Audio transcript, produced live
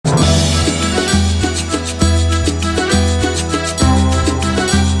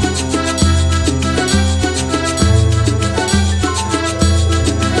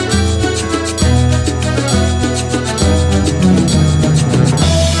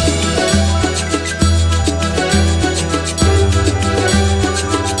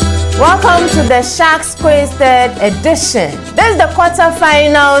Welcome to the Sharks Quiz 3rd edition. This is the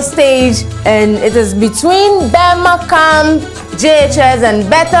quarter-final stage, and it is between Burma Camp JHS and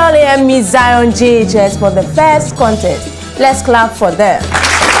Bethel A.M.E Zion JHS for the first contest. Let's clap for them.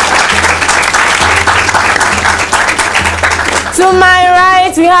 To my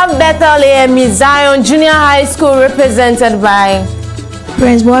right, we have Bethel A.M.E Zion Junior High School represented by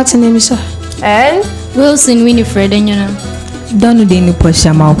Prince Boateng Emisa and Wilson Winifred Enyana. Donu Deni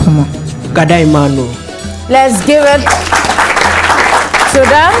Posha MiPROMO. Gadai Mano. Let's give it to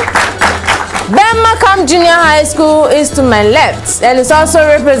them. Burma Camp Junior High School is to my left and is also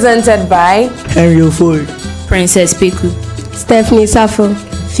represented by Henry Ford, Princess Piku, Stephanie Safo,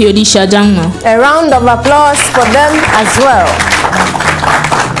 Theodisha Jangma. A round of applause for them as well.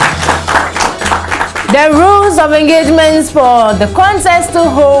 The rules of engagement for the contest to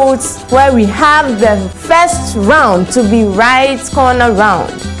hold, where we have the first round to be right corner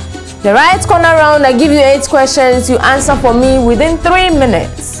round. The right corner round, I give you 8 questions. You answer for me within 3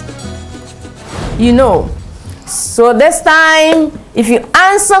 minutes. You know. So this time, if you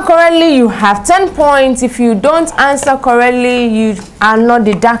answer correctly, you have 10 points. If you don't answer correctly, you are not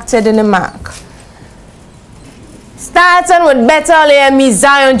deducted any mark. Starting with Bethel A.M.E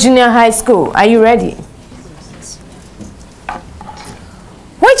Zion Junior High School. Are you ready?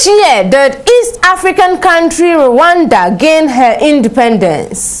 Which year did East African country Rwanda gain her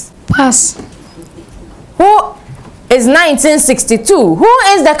independence? Pass. Who is 1962? Who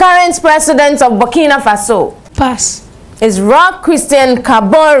is the current president of Burkina Faso? Pass. Is Rock Christian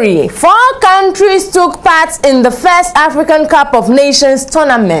Kabori. 4 countries took part in the first African Cup of Nations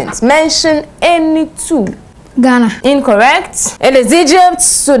tournament. Mention any 2. Ghana. Incorrect. It is Egypt,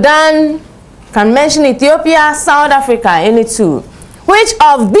 Sudan, can mention Ethiopia, South Africa, any 2. Which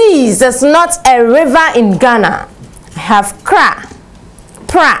of these is not a river in Ghana? I have Kra,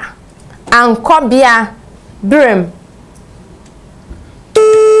 Pra, and Kobia, Brim.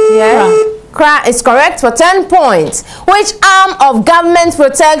 Yeah. Kra is correct for 10 points. Which arm of government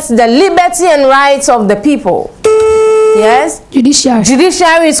protects the liberty and rights of the people? Yes? Judiciary.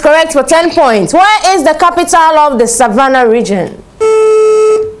 Judiciary is correct for 10 points. Where is the capital of the Savannah region?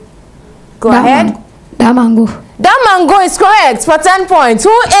 Go ahead. Damango. Damango is correct for 10 points.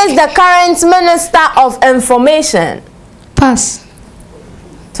 Who is the current Minister of Information? Pass.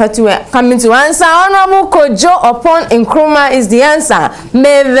 Coming to answer, Honorable Kojo Opon Nkrumah is the answer.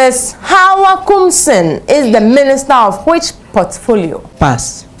 Mavis Hawa Kumsen is the Minister of which portfolio?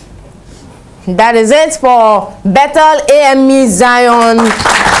 Pass. That is it for Bethel A.M.E Zion.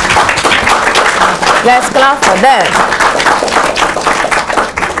 Let's clap for them.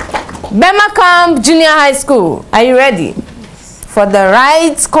 Burma Camp Junior High School. Are you ready for the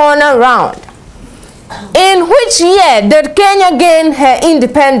right corner round? In which year did Kenya gain her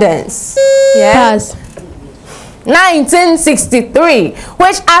independence? Yes. 1963.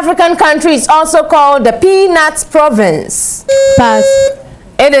 Which African country is also called the Peanut Province? Pass.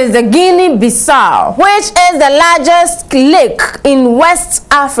 It is the Guinea-Bissau. Which is the largest lake in West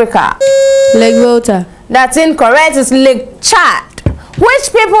Africa? Lake Volta. That's incorrect. It's Lake Chad.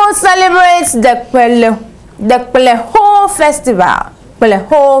 Which people celebrate the Peleho Festival?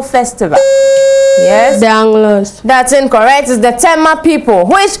 Peleho Festival. Yes? The Anglos. That's incorrect. It's the Tema people.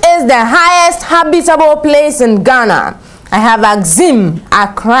 Which is the highest habitable place in Ghana? I have Axim,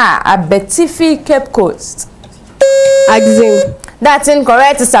 Accra, Abetifi, Cape Coast. Axim. That's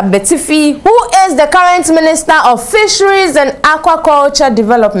incorrect. It's Abetifi. Who is the current Minister of Fisheries and Aquaculture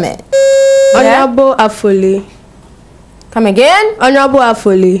Development? Honorable Afoli. Come again? Honorable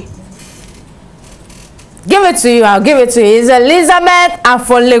Afoli. Give it to you. I'll give it to you. It's Elizabeth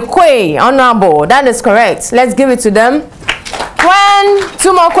Afolekwe. Honorable. That is correct. Let's give it to them.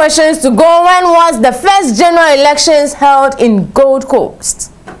 2 more questions to go. When was the first general elections held in Gold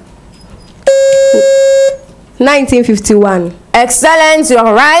Coast? 1951. Excellent.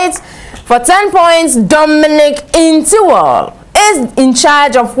 You're right. For 10 points, Dominic Intiwal is in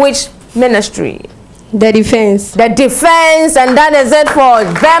charge of which ministry? The Defense. The Defense, and that is it for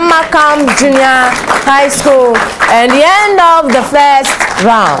Burma Camp Junior High School and the end of the first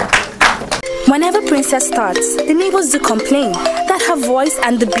round. Whenever Princess starts, the neighbors do complain that her voice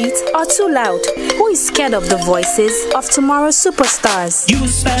and the beats are too loud. Who is scared of the voices of tomorrow's superstars? You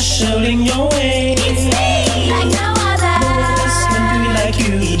special in your way. It's me, like no other. No one can do it like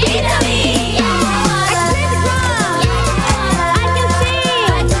you. It's me.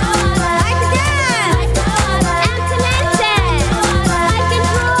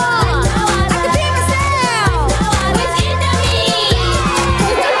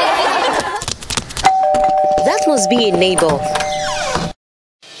 Be a neighbor.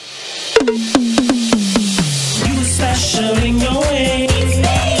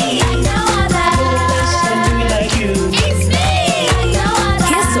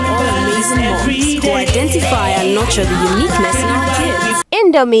 nurture the uniqueness in our kids.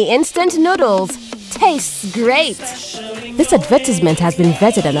 Indomie instant noodles. Tastes great. This advertisement has been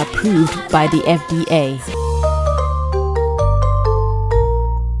vetted and approved by the FDA.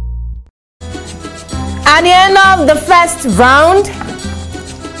 At the end of the first round,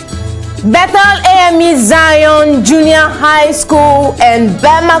 Bethel A.M.E. Zion Junior High School and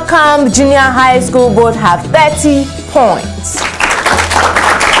Burma Junior High School both have 30 points.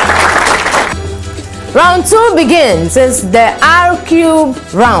 Round 2 begins. It's the R-Cube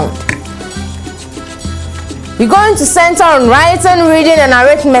round. We're going to center on writing, reading, and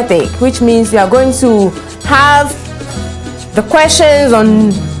arithmetic, which means we are going to have the questions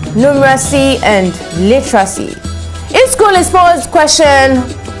on numeracy and literacy. Each school is posed question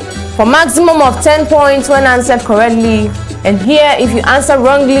for maximum of 10 points when answered correctly, and here if you answer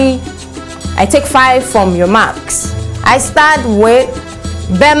wrongly, I take 5 from your marks. I start with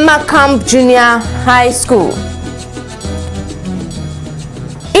Burma Junior High School.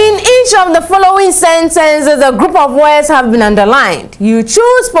 In each of the following sentences, a group of words have been underlined. You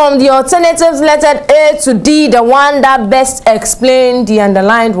choose from the alternatives lettered A to D, the one that best explains the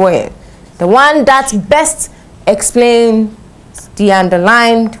underlined word. The one that best explains the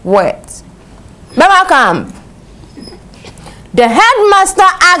underlined words. Burma. The headmaster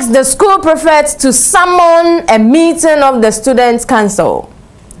asked the school prefect to summon a meeting of the students' council.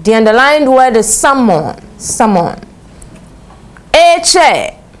 The underlined word is summon. Summon. A,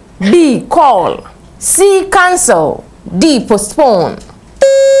 chair. B, call. C, cancel. D, postpone.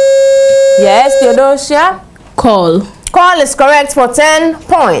 Yes, Theodosia? Call. Call is correct for 10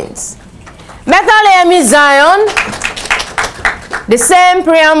 points. Bethel A.M.E. Zion. The same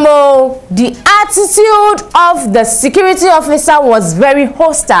preamble. The attitude of the security officer was very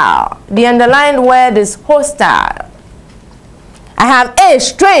hostile. The underlined word is hostile. I have A,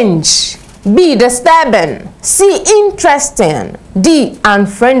 strange. B, disturbing. C, interesting. D,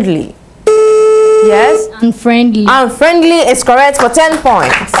 unfriendly. Yes? Unfriendly. Unfriendly is correct for 10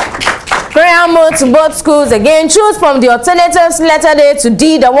 points. Preamble to both schools. Again, choose from the alternatives lettered A to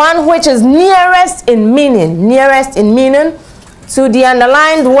D, the one which is nearest in meaning. Nearest in meaning to the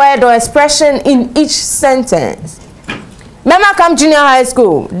underlined word or expression in each sentence. Burma Junior High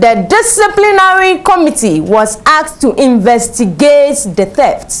School. The disciplinary committee was asked to investigate the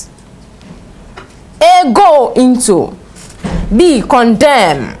theft. A, go into. B,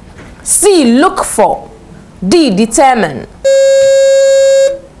 condemn. C, look for. D, determine.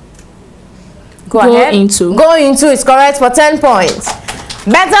 Go ahead. Into. Go into is correct for 10 points.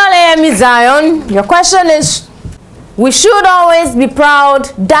 Bethel A.M.E. Zion. Your question is, we should always be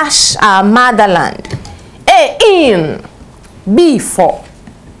proud dash our motherland. A, in. B, for.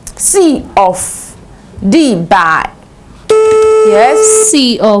 C, of. D, by. Yes?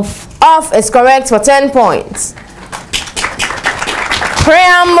 C, of. Off is correct for 10 points.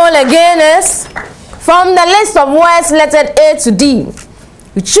 Preamble again is, from the list of words lettered A to D,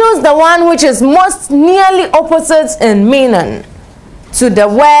 you choose the one which is most nearly opposite in meaning to the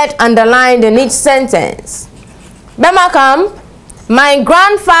word underlined in each sentence. Burma, my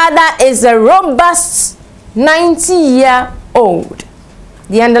grandfather is a robust 90-year-old.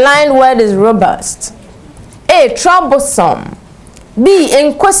 The underlined word is robust. A, troublesome. B,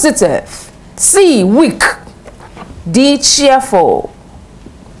 inquisitive. C, weak. D, cheerful.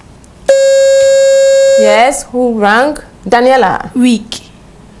 Yes, who rang? Daniela. Weak.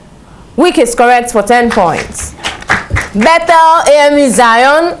 Weak is correct for 10 points. Bethel A.M.E.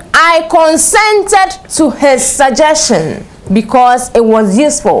 Zion. I consented to his suggestion because it was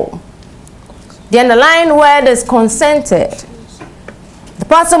useful. The underlined word is consented. The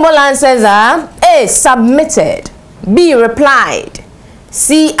possible answers are A, submitted. B, replied.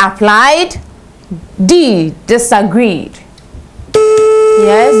 C, applied. D, disagreed.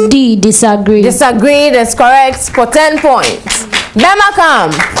 Yes? D, disagreed. Disagreed is correct for 10 points.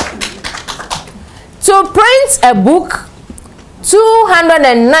 Burma. To print a book,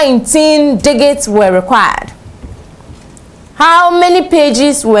 219 digits were required. How many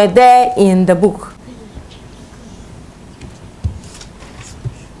pages were there in the book?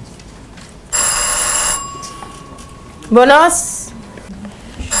 Bonus.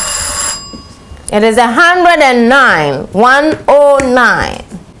 It is 109. 109.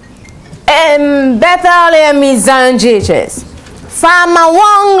 Bethel A.M.E. Zion GHS. Farmer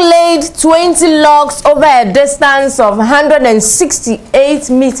Wong laid 20 logs over a distance of 168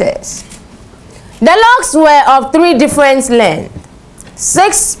 meters. The logs were of 3 different lengths: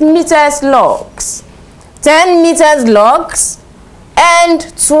 6 meters logs, 10 meters logs, and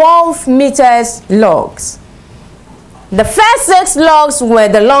 12 meters logs. The first 6 logs were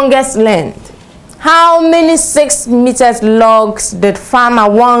the longest length. How many 6 meters logs did Farmer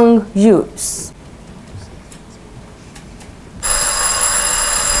Wong use?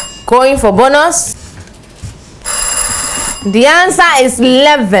 Going for bonus. The answer is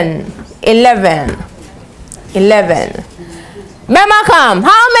 11. 11. Bemakam,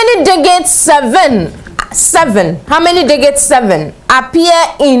 how many digits 7? 7. How many digits 7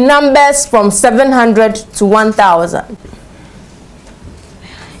 appear in numbers from 700 to 1000?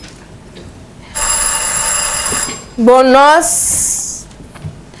 Bonus.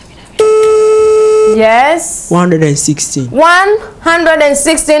 Yes. 116.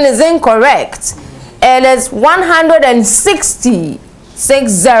 116 is incorrect. It is 160.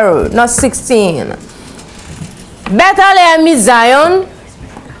 60, not 16. Bethel A.M.E. Zion.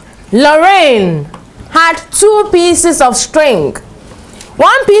 Lorraine had 2 pieces of string.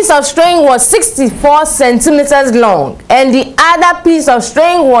 One piece of string was 64 centimeters long and the other piece of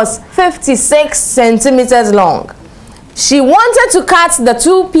string was 56 centimeters long. She wanted to cut the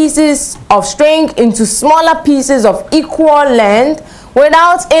 2 pieces of string into smaller pieces of equal length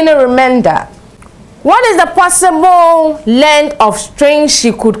without any remainder. What is the possible length of string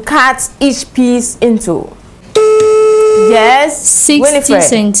she could cut each piece into? Yes, 60 Winifred.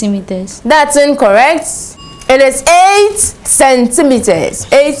 centimeters. That's incorrect. It is 8 centimeters.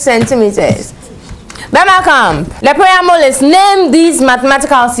 8 centimeters. Bemakam, Lepreamol, name these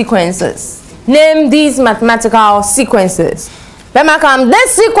mathematical sequences. Name these mathematical sequences. Bemakam,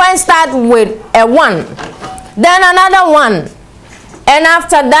 this sequence starts with a 1, then another 1, and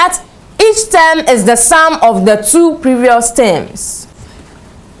after that, each term is the sum of the 2 previous terms.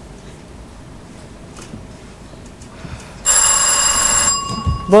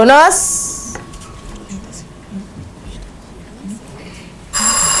 Bonus.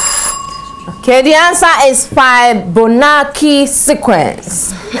 Okay, the answer is Fibonacci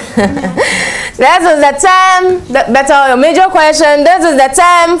sequence. This is the term, better your major question, this is the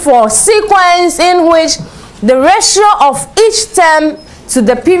term for sequence in which the ratio of each term to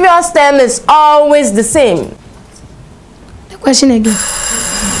the previous term is always the same. The question again.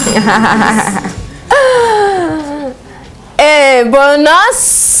 A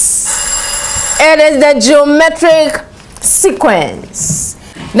bonus. It is the geometric sequence.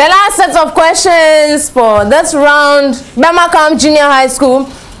 The last set of questions for this round, Bemakam Junior High School.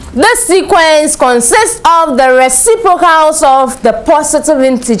 This sequence consists of the reciprocals of the positive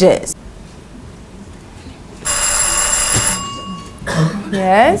integers.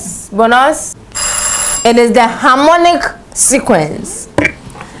 Yes, bonus. It is the harmonic sequence.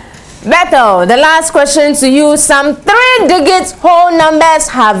 Bethel, the last question to you. Some 3-digit whole numbers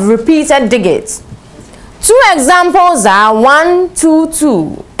have repeated digits. 2 examples are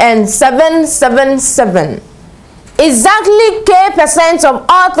 122 and 777. Exactly K% of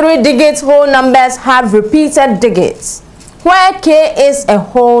all 3-digit whole numbers have repeated digits. Where K is a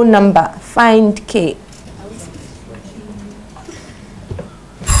whole number, find K.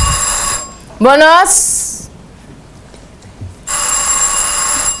 Bonus.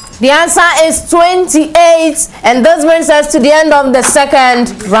 The answer is 28, and this brings us to the end of the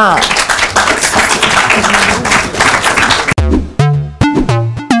second round.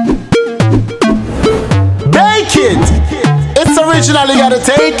 Bake it! It's original, you gotta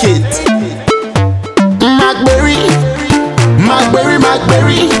take it. Macberry, Macberry,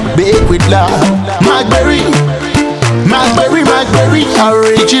 Macberry, bake with love. Macberry, Macberry, Macberry,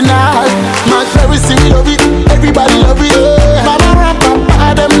 original. Macberry, see we love it, everybody love it. Mama and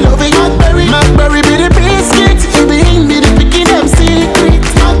Papa, them love it. Macberry, Macberry be the biscuit, being be the picking them secret.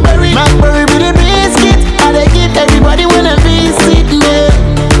 Macberry, Macberry be the biscuit, and they give everybody when they visit me.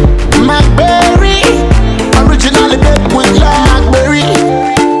 Macberry, originally baked with love. Macberry,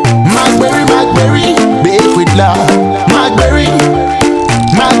 Macberry, Macberry, baked with love. Macberry,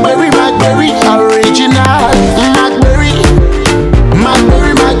 Macberry, Macberry, original. Macberry,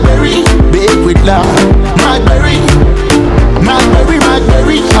 Macberry, Macberry, baked with love. Macberry, Macberry,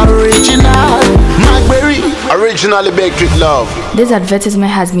 Macberry, original. Macberry, originally baked with love. This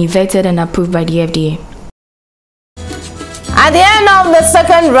advertisement has been vetted and approved by the FDA. At the end of the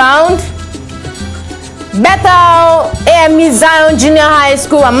second round, Bethel A.M.E. Zion Junior High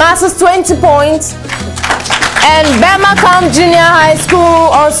School amasses 20 points, and Bemakam Junior High School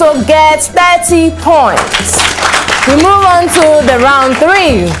also gets 30 points. We move on to the round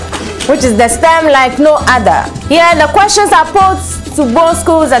 3, which is the STEM like no other. Here, the questions are posed to both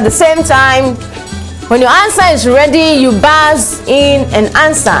schools at the same time. When your answer is ready, you buzz in and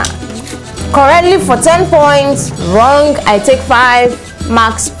answer. Correctly for 10 points, wrong, I take 5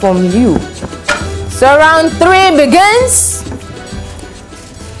 marks from you. So round 3 begins.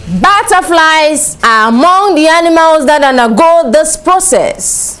 Butterflies are among the animals that undergo this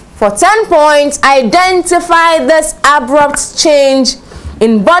process. For 10 points, identify this abrupt change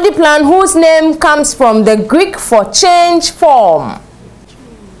in body plan whose name comes from the Greek for change form.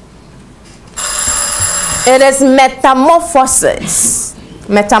 It is metamorphosis.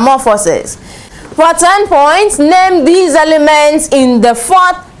 Metamorphosis. For 10 points, name these elements in the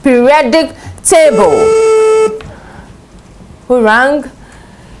fourth periodic table. Who rang?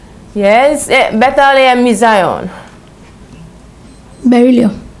 Yes, Bethel A.M.E. Zion.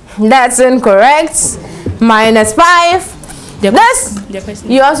 Beryllium. That's incorrect. -5. This,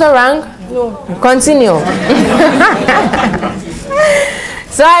 you also rang? No. Continue.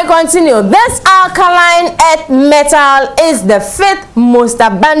 So I continue. This alkaline earth metal is the 5th most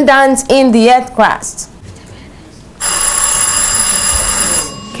abundant in the earth crust.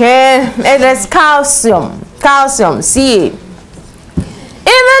 Okay, it is calcium. Calcium, Ca.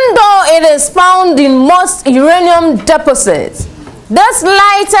 Even though it is found in most uranium deposits, this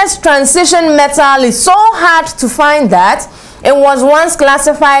lightest transition metal is so hard to find that it was once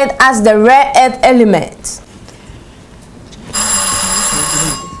classified as the rare earth element.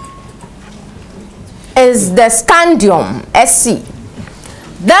 Is the scandium, SE.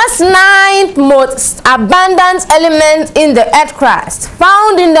 This 9th most abundant element in the earth crust,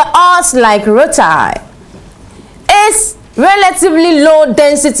 found in the ores like rutile, is relatively low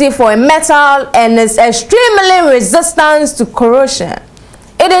density for a metal and is extremely resistant to corrosion.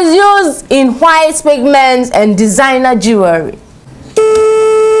 It is used in white pigments and designer jewelry.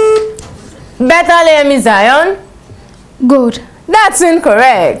 Bethel A.M.E. Zion? Gold. That's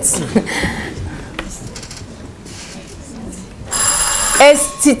incorrect.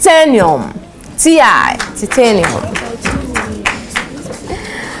 It's titanium. Ti, titanium.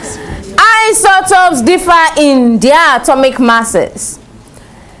 Isotopes differ in their atomic masses.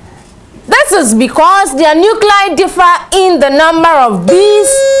 This is because their nuclei differ in the number of these.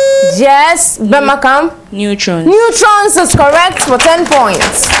 Yes, Burma. Neutrons. Neutrons is correct for 10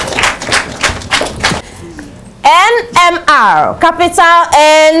 points. NMR, capital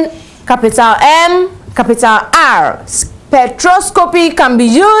N, capital M, capital R. Spectroscopy can be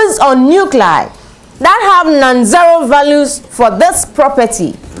used on nuclei that have non-zero values for this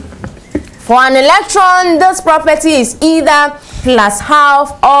property. For an electron, this property is either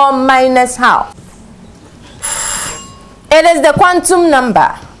 +½ or -½ It is the quantum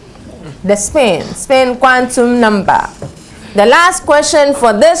number, the spin quantum number. The last question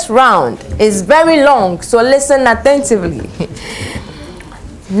for this round is very long, so listen attentively.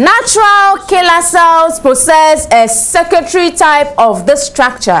 Natural killer cells possess a secretory type of this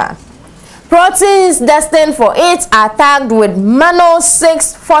structure. Proteins destined for it are tagged with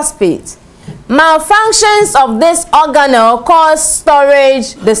mannose-6-phosphate. Malfunctions of this organelle cause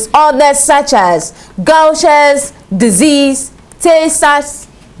storage disorders such as Gaucher's disease, Tay-Sachs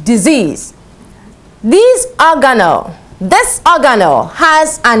disease. This organelle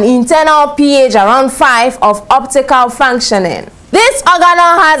has an internal pH around 5 of optimal functioning. This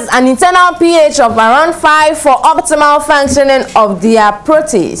organelle has an internal pH of around 5 for optimal functioning of their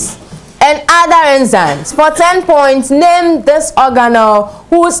protease and other enzymes. For 10 points, name this organelle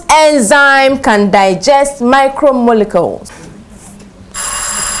whose enzyme can digest micromolecules.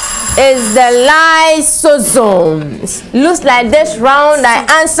 Is the lysosomes. Looks like this round I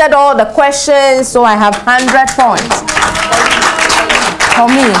answered all the questions, so I have 100 points. For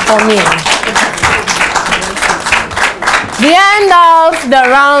me. The end of the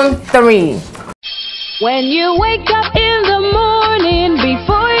round 3. When you wake up in the morning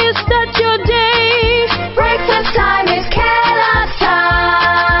before you start your day, breakfast time is Kellogg's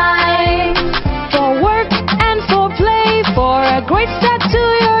time. For work and for play, for a great start to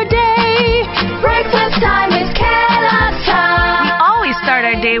your day, breakfast time is Kellogg's time. We always start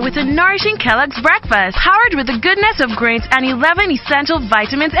our day with a nourishing Kellogg's breakfast, powered with the goodness of grains and 11 essential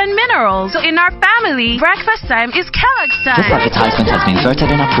vitamins and minerals. So in our family, breakfast time is Kellogg's time. This advertisement has been vetted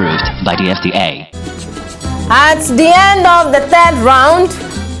and approved by the FDA. At the end of the 3rd round,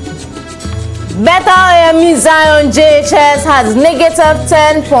 Bethel A.M.E. Zion JHS has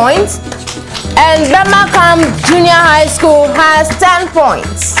 -10 points and Burma Junior High School has 10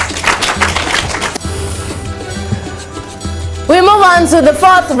 points. We move on to the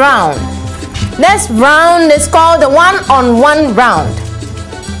 4th round. This round is called the one-on-one round.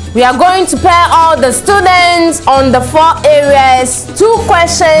 We are going to pair all the students on the 4 areas. 2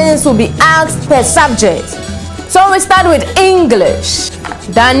 questions will be asked per subject. So we start with English.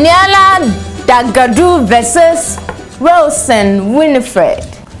 Daniela Dagadu versus Wilson Winifred.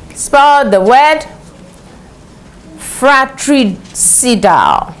 Spell the word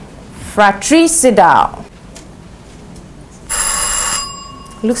Fratricidal. Fratricidal.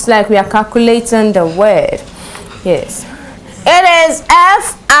 Looks like we are calculating the word. Yes. It is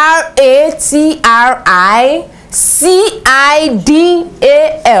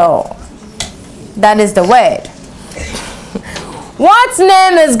Fratricidal. That is the word. What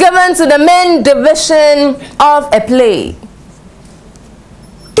name is given to the main division of a play?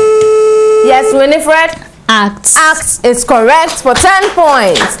 Yes, Winifred? Acts. Acts is correct for 10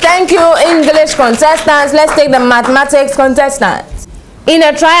 points. Thank you, English contestants. Let's take the mathematics contestants. In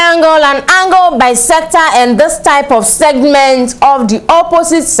a triangle, an angle bisector and this type of segment of the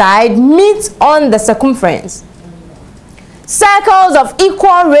opposite side meet on the circumference. Circles of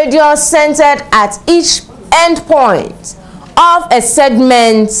equal radius centered at each end point of a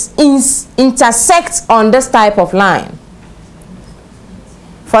segment intersect on this type of line.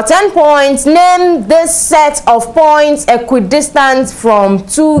 For 10 points, name this set of points equidistant from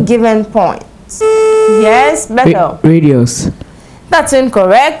two given points. Yes, Bethel? Radius. That's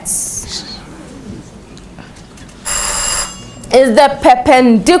incorrect. Is the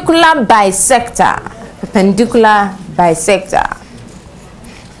perpendicular bisector. Perpendicular bisector.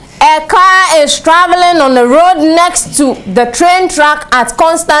 A car is traveling on the road next to the train track at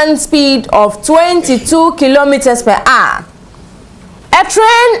constant speed of 22 kilometers per hour. A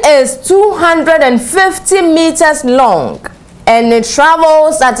train is 250 meters long and it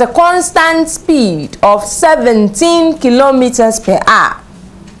travels at a constant speed of 17 kilometers per hour.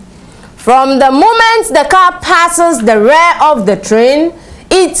 From the moment the car passes the rear of the train,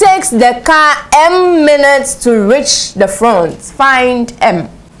 it takes the car M minutes to reach the front. Find M.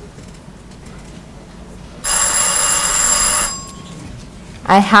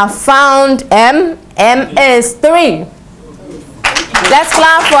 I have found M. M is 3. Let's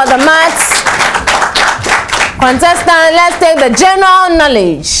clap for the maths contestant. Let's take the general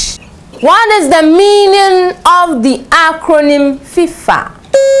knowledge. What is the meaning of the acronym FIFA?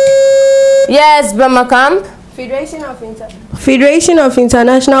 Yes, Burma Camp. Federation of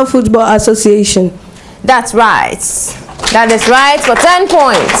International Football Association. That's right. That is right for 10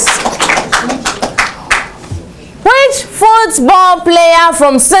 points. Which football player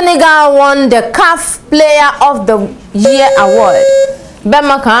from Senegal won the CAF Player of the Year award?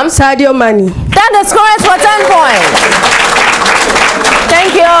 Burma Camp. Sadio Mane. That is correct for 10 points.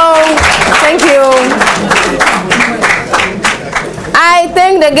 Thank you. Thank you. I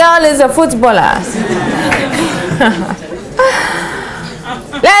think the girl is a footballer.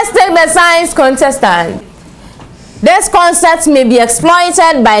 Let's take the science contestant. This concept may be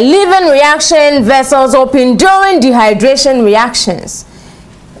exploited by leaving reaction vessels open during dehydration reactions.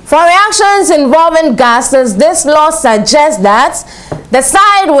 For reactions involving gases, this law suggests that the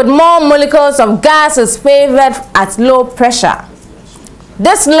side with more molecules of gas is favored at low pressure.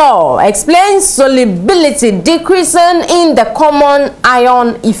 This law explains solubility decreasing in the common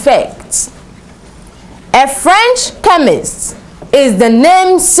ion effect. A French chemist is the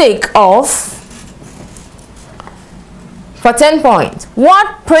namesake of, for 10 points,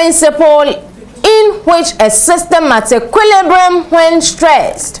 what principle in which a system at equilibrium when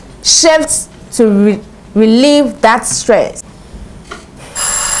stressed shifts to relieve that stress?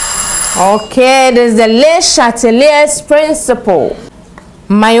 Okay, this is the Le Chatelier's principle.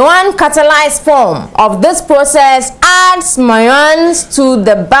 Muon catalyzed form of this process adds muons to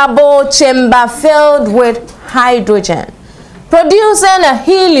the bubble chamber filled with hydrogen, producing a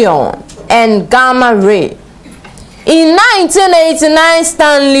helium and gamma ray. In 1989,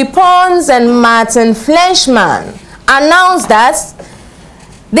 Stanley Pons and Martin Fleischmann announced that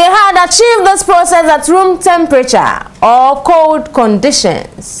they had achieved this process at room temperature or cold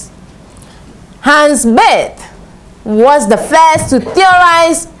conditions. Hans Bethe was the first to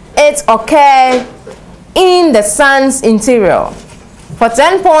theorize it occurred in the sun's interior. For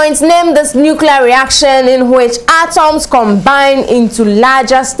 10 points, name this nuclear reaction in which atoms combine into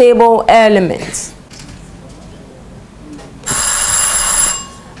larger stable elements.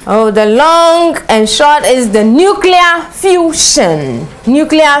 Oh, the long and short is the nuclear fusion.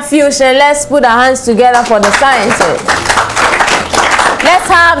 Nuclear fusion. Let's put our hands together for the sciences. Let's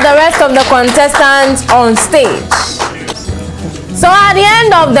have the rest of the contestants on stage. So at the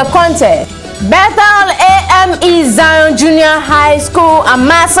end of the contest, Bethel A.M.E. Zion Junior High School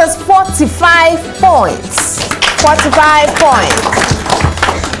amasses 45 points. 45 points.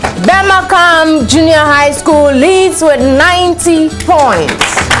 Burma Camp Junior High School leads with 90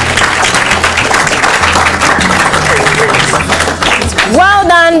 points. Well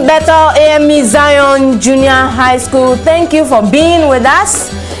done, Bethel A.M.E. Zion Junior High School. Thank you for being with us.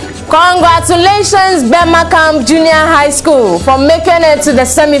 Congratulations, Burma Camp Junior High School, for making it to the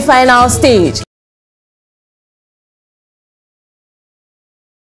semi-final stage.